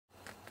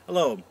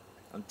Hello,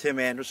 I'm Tim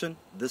Anderson.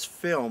 This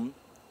film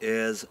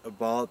is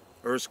about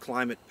Earth's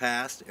climate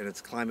past and its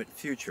climate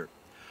future.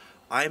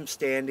 I'm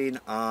standing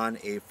on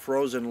a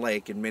frozen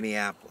lake in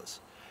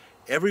Minneapolis.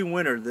 Every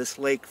winter this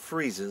lake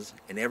freezes,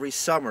 and every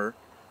summer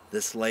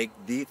this lake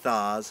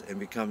thaws and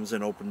becomes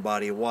an open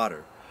body of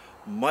water,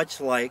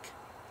 much like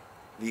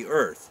the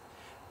Earth.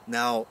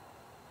 Now,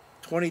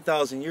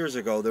 20,000 years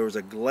ago there was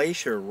a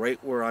glacier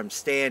right where I'm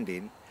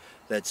standing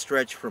that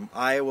stretched from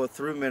Iowa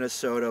through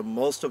Minnesota,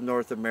 most of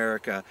North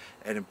America,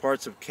 and in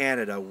parts of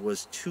Canada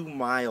was 2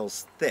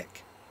 miles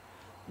thick.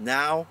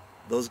 Now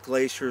those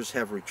glaciers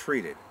have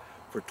retreated.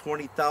 For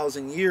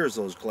 20,000 years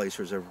those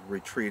glaciers have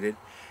retreated,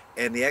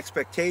 and the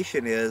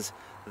expectation is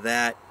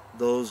that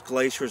those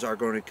glaciers are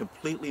going to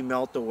completely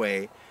melt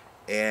away,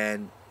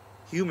 and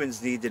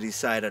humans need to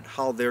decide on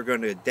how they're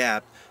going to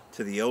adapt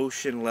to the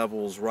ocean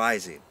levels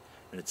rising.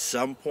 And at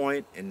some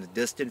point in the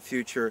distant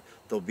future,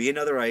 there'll be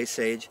another ice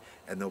age,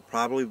 and there'll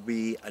probably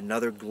be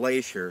another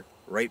glacier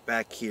right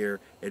back here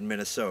in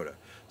Minnesota.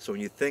 So when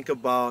you think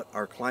about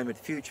our climate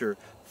future,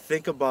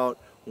 think about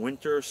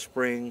winter,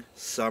 spring,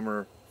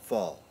 summer,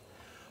 fall.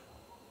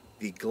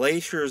 The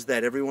glaciers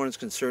that everyone is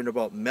concerned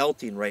about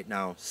melting right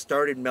now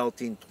started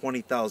melting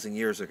 20,000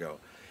 years ago.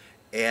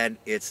 And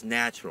it's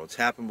natural. It's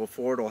happened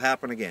before, it'll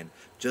happen again.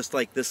 Just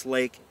like this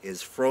lake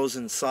is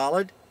frozen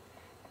solid,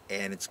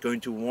 and it's going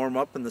to warm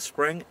up in the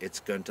spring, it's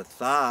going to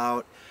thaw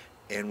out,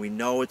 and we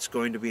know it's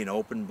going to be an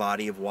open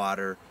body of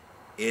water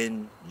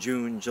in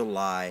June,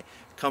 July.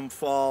 Come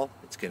fall,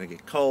 it's going to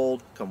get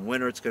cold. Come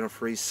winter, it's going to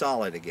freeze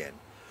solid again.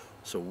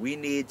 So we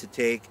need to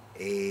take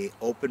an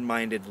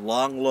open-minded,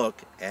 long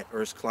look at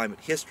Earth's climate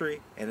history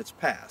and its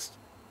past.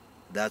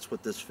 That's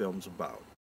what this film's about.